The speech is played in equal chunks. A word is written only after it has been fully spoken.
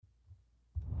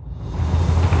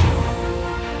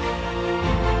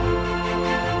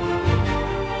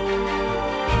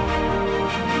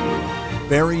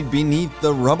Buried beneath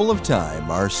the rubble of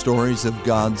time are stories of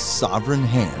God's sovereign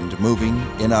hand moving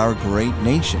in our great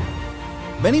nation.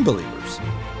 Many believers,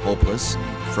 hopeless,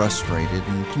 frustrated,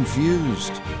 and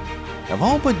confused, have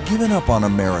all but given up on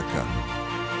America.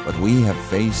 But we have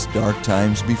faced dark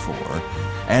times before,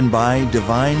 and by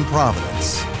divine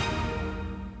providence,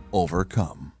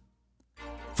 overcome.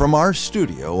 From our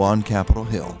studio on Capitol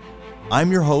Hill, I'm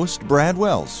your host, Brad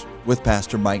Wells, with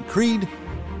Pastor Mike Creed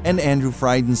and Andrew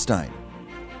Friedenstein.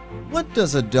 What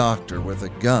does a doctor with a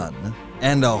gun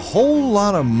and a whole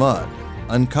lot of mud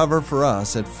uncover for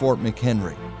us at Fort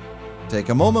McHenry? Take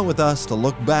a moment with us to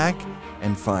look back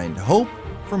and find hope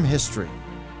from history.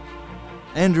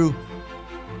 Andrew,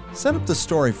 set up the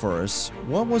story for us.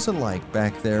 What was it like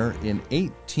back there in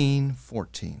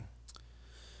 1814?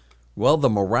 Well, the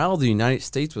morale of the United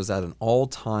States was at an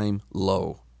all-time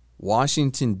low.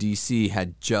 Washington, D.C.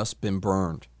 had just been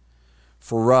burned.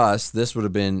 For us, this would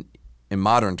have been, in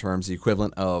modern terms, the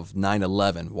equivalent of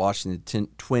 9/11. Washington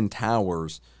Twin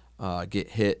Towers get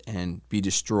hit and be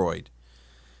destroyed.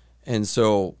 And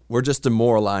so we're just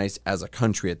demoralized as a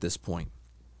country at this point.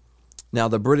 Now,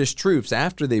 the British troops,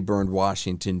 after they burned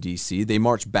Washington, D.C., they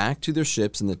marched back to their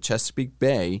ships in the Chesapeake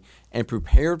Bay and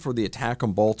prepared for the attack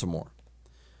on Baltimore.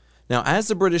 Now, as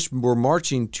the British were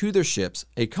marching to their ships,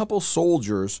 a couple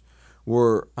soldiers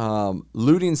were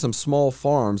looting some small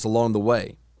farms along the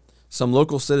way. Some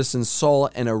local citizens saw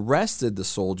and arrested the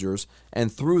soldiers and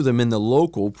threw them in the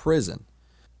local prison.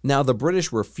 Now, the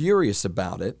British were furious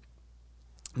about it.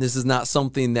 This is not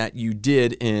something that you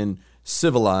did in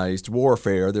civilized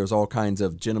warfare. There's all kinds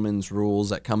of gentlemen's rules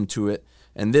that come to it,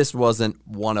 and this wasn't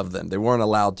one of them. They weren't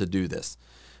allowed to do this.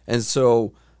 And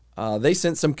so they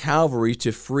sent some cavalry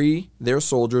to free their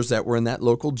soldiers that were in that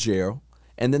local jail,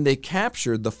 and then they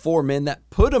captured the 4 men that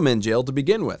put them in jail to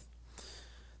begin with.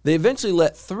 They eventually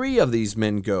let 3 of these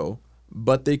men go,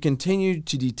 but they continued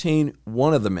to detain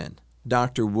one of the men,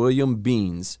 Dr. William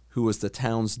Beans, who was the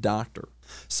town's doctor.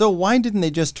 So why didn't they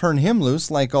just turn him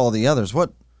loose like all the others?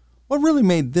 What really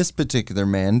made this particular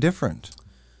man different?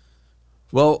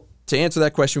 Well, to answer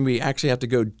that question, we actually have to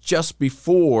go just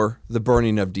before the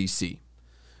burning of D.C.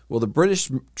 Well, the British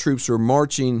troops were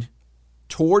marching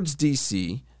towards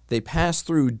D.C. They passed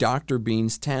through Dr.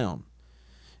 Beans' town,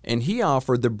 and he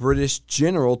offered the British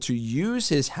general to use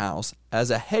his house as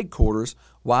a headquarters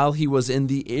while he was in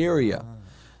the area.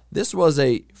 This was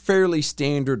a fairly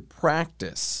standard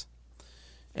practice.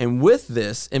 And with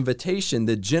this invitation,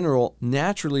 the general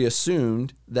naturally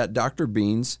assumed that Dr.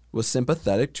 Beans was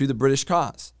sympathetic to the British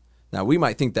cause. Now, we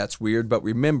might think that's weird, but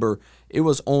remember, it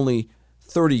was only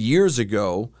 30 years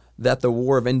ago that the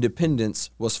War of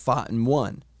Independence was fought and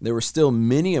won. There were still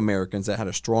many Americans that had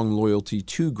a strong loyalty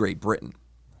to Great Britain.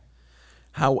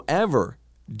 However,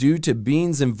 due to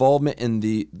Beans' involvement in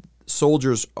the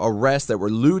soldiers' arrests that were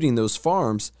looting those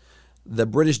farms, the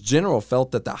British general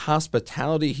felt that the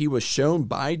hospitality he was shown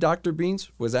by Dr. Beans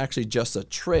was actually just a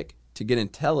trick to get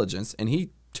intelligence, and he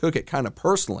took it kind of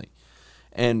personally.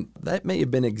 And that may have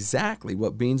been exactly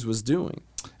what Beans was doing.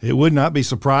 It would not be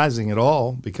surprising at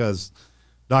all, because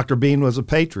Dr. Bean was a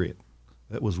patriot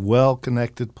that was well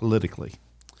connected politically.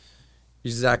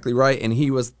 Exactly right, and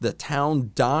he was the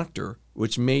town doctor,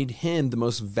 which made him the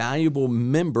most valuable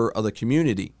member of the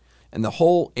community. And the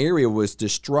whole area was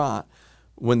distraught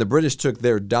when the British took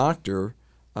their doctor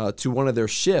to one of their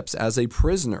ships as a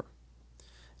prisoner.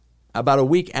 About a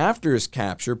week after his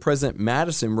capture, President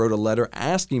Madison wrote a letter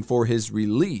asking for his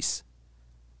release,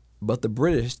 but the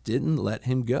British didn't let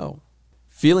him go.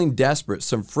 Feeling desperate,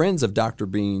 some friends of Dr.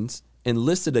 Beans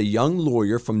enlisted a young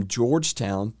lawyer from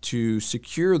Georgetown to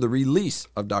secure the release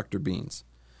of Dr. Beans.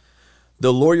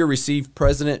 The lawyer received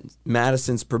President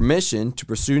Madison's permission to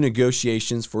pursue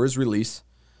negotiations for his release.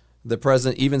 The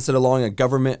president even sent along a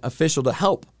government official to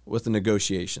help with the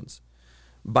negotiations.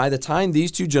 By the time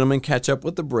these two gentlemen catch up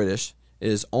with the British, it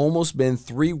has almost been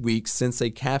 3 weeks since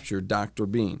they captured Dr.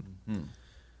 Bean. Mm-hmm.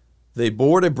 They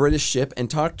board a British ship and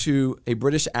talk to a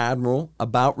British admiral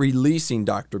about releasing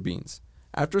Dr. Beans.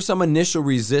 After some initial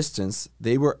resistance,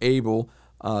 they were able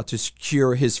to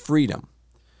secure his freedom.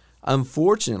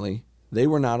 Unfortunately, they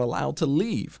were not allowed to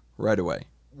leave right away.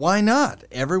 Why not?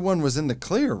 Everyone was in the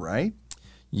clear, right?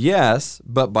 Yes,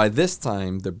 but by this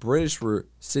time, the British were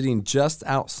sitting just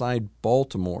outside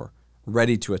Baltimore,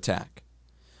 ready to attack.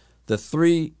 The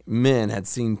 3 men had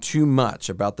seen too much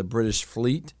about the British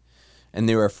fleet, and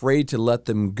they were afraid to let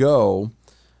them go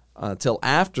till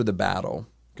after the battle,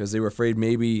 because they were afraid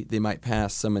maybe they might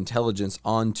pass some intelligence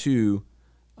on to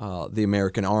the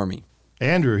American army.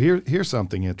 Andrew, here's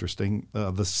something interesting.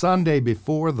 The Sunday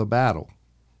before the battle,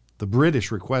 the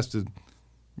British requested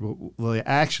Well, they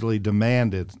actually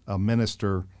demanded a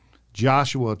minister,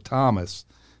 Joshua Thomas,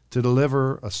 to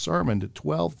deliver a sermon to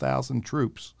 12,000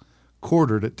 troops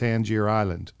quartered at Tangier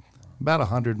Island, about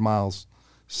 100 miles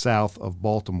south of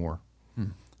Baltimore.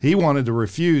 He wanted to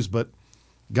refuse, but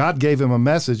God gave him a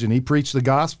message, and he preached the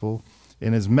gospel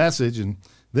in his message. And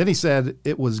then he said,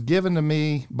 "It was given to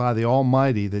me by the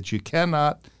Almighty that you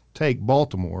cannot take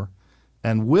Baltimore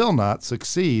and will not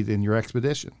succeed in your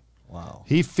expedition." Wow.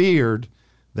 He feared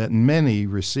that many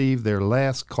received their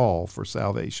last call for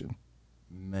salvation.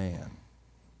 Man.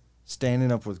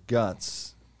 Standing up with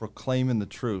guts, proclaiming the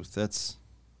truth, that's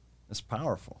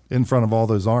powerful. In front of all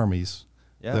those armies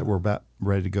Yeah. that were about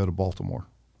ready to go to Baltimore.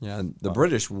 Yeah, and the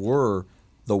British were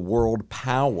the world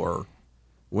power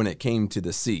when it came to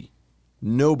the sea.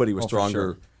 Nobody was Oh, for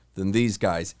stronger sure. than these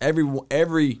guys.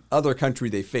 Every other country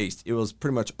they faced, it was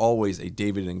pretty much always a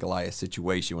David and Goliath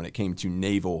situation when it came to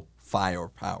naval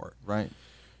firepower. Right.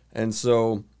 And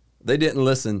so they didn't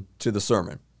listen to the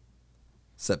sermon.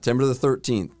 September the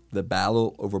 13th, the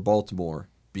battle over Baltimore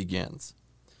begins.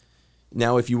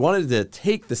 Now, if you wanted to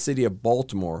take the city of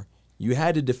Baltimore, you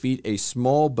had to defeat a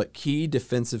small but key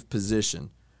defensive position,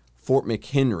 Fort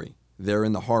McHenry, there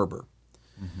in the harbor.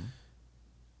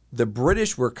 The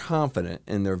British were confident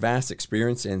in their vast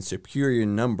experience and superior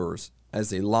numbers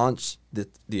as they launched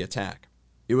the attack.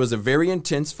 It was a very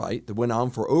intense fight that went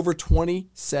on for over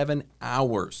 27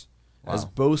 hours as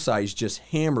both sides just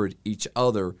hammered each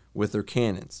other with their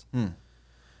cannons.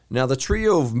 Now, the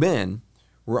trio of men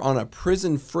were on a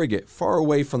prison frigate far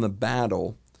away from the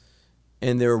battle,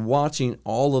 and they were watching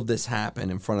all of this happen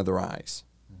in front of their eyes.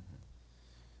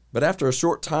 But after a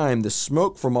short time, the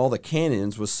smoke from all the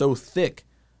cannons was so thick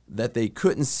that they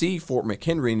couldn't see Fort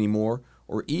McHenry anymore,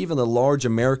 or even the large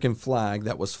American flag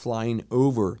that was flying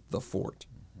over the fort.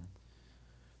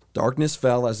 Darkness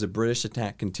fell as the British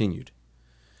attack continued.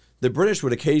 The British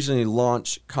would occasionally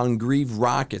launch Congreve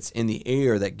rockets in the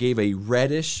air that gave a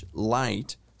reddish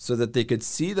light so that they could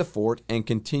see the fort and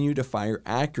continue to fire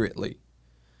accurately.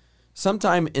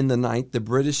 Sometime in the night, the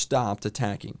British stopped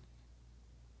attacking.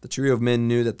 The trio of men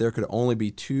knew that there could only be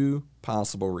two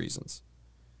possible reasons.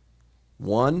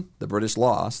 One, the British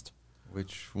lost.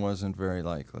 Which wasn't very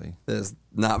likely. That's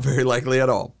not very likely at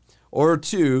all. Or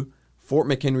two, Fort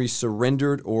McHenry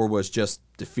surrendered or was just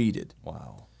defeated.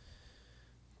 Wow.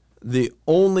 The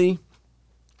only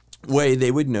way they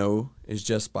would know is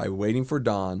just by waiting for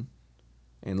dawn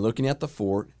and looking at the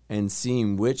fort and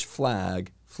seeing which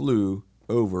flag flew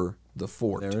over the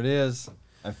fort. There it is.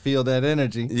 I feel that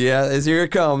energy. Yeah, as here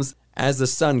it comes. As the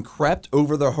sun crept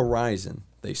over the horizon,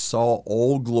 they saw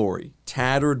Old Glory,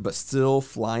 tattered but still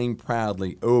flying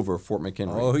proudly over Fort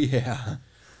McHenry. Oh, yeah.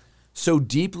 So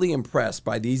deeply impressed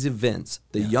by these events,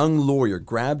 the young lawyer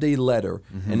grabbed a letter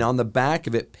and on the back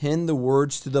of it penned the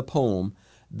words to the poem,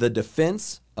 The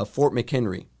Defense of Fort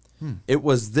McHenry. It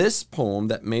was this poem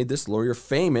that made this lawyer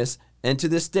famous, and to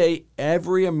this day,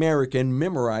 every American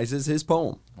memorizes his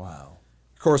poem. Wow.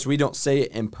 Of course, we don't say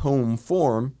it in poem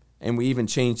form, and we even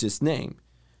changed its name.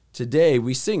 Today,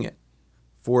 we sing it,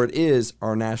 for it is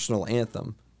our national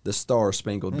anthem, the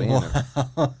Star-Spangled Banner.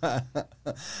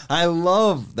 I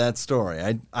love that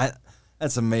story.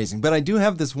 That's amazing. But I do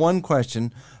have this one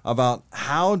question about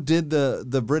how did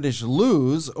the British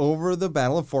lose over the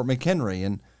Battle of Fort McHenry?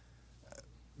 And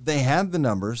they had the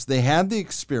numbers, they had the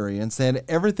experience, they had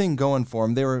everything going for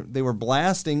them. They were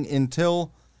blasting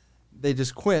until they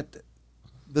just quit.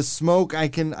 The smoke, I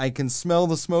can smell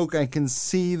the smoke. I can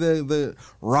see the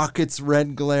rockets'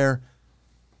 red glare.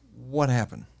 What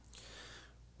happened?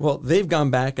 Well, they've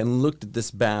gone back and looked at this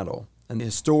battle, and the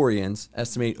historians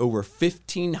estimate over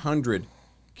 1,500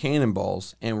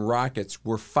 cannonballs and rockets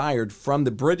were fired from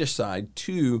the British side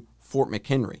to Fort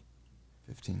McHenry.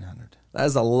 1,500. That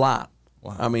is a lot.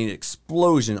 Wow. I mean,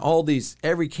 explosion.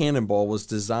 Every cannonball was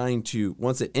designed to,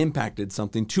 once it impacted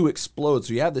something, to explode.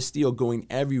 So you have the steel going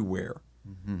everywhere.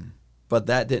 But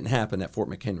that didn't happen at Fort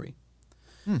McHenry.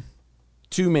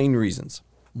 Two main reasons.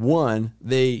 One,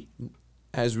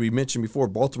 as we mentioned before,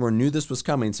 Baltimore knew this was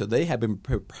coming, so they had been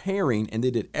preparing, and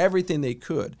they did everything they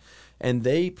could. And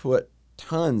they put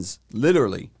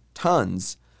literally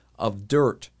tons of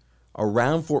dirt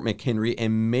around Fort McHenry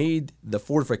and made the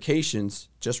fortifications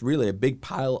just really a big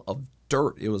pile of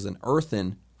dirt. It was an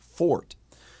earthen fort.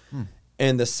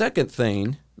 And the second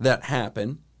thing that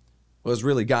happened was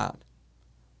really God.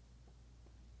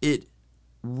 It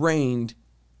rained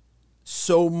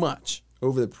so much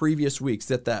over the previous weeks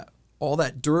that all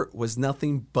that dirt was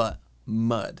nothing but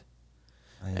mud.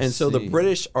 And so the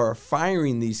British are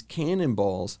firing these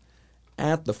cannonballs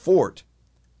at the fort,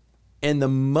 and the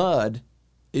mud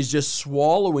is just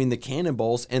swallowing the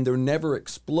cannonballs, and they're never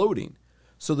exploding.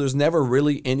 So there's never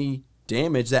really any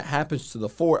damage that happens to the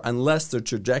fort unless the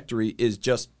trajectory is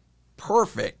just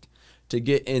perfect to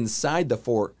get inside the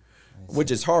fort,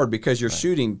 which is hard because you're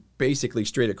shooting basically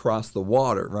straight across the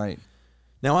water. Right.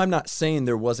 Now, I'm not saying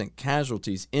there wasn't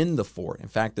casualties in the fort. In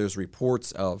fact, there's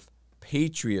reports of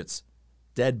Patriots'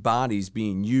 dead bodies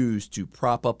being used to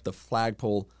prop up the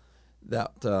flagpole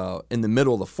that in the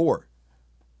middle of the fort.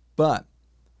 But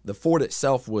the fort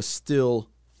itself was still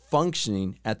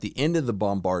functioning at the end of the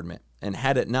bombardment. And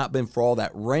had it not been for all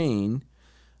that rain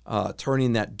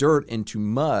turning that dirt into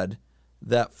mud,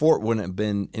 that fort wouldn't have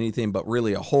been anything but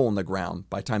really a hole in the ground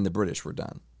by the time the British were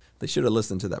done. They should have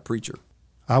listened to that preacher.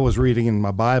 I was reading in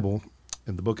my Bible,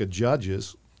 in the book of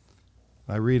Judges,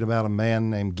 I read about a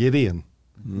man named Gideon.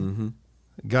 Mm-hmm.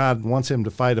 God wants him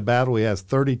to fight a battle. He has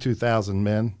 32,000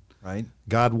 men. Right.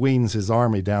 God weans his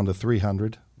army down to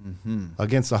 300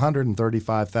 against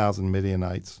 135,000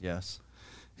 Midianites. Yes.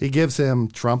 He gives him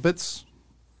trumpets,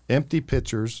 empty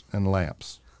pitchers, and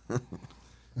lamps.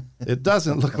 It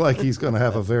doesn't look like he's going to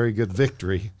have a very good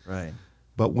victory. Right.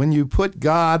 But when you put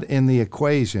God in the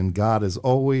equation, God is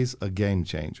always a game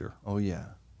changer. Oh, yeah.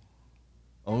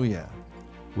 Oh, yeah.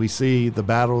 We see the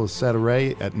battle of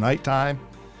Sederay at nighttime.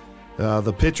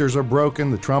 The pitchers are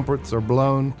broken, the trumpets are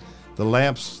blown, the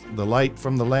light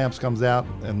from the lamps comes out,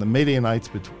 and the Midianites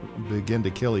begin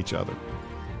to kill each other.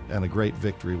 And a great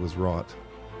victory was wrought.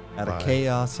 Out of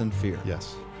chaos and fear.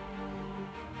 Yes.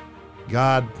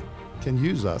 God can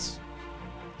use us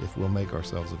if we'll make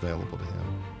ourselves available to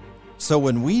him. So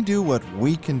when we do what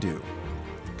we can do,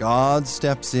 God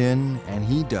steps in and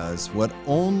he does what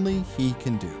only he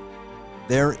can do.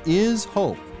 There is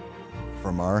hope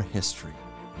from our history.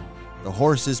 The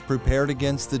horse is prepared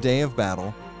against the day of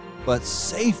battle, but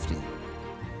safety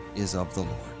is of the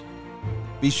Lord.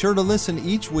 Be sure to listen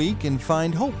each week and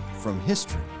find hope from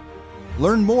history.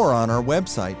 Learn more on our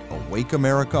website,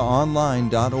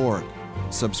 awakeamericaonline.org.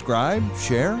 Subscribe,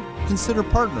 share, consider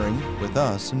partnering with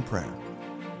us in prayer.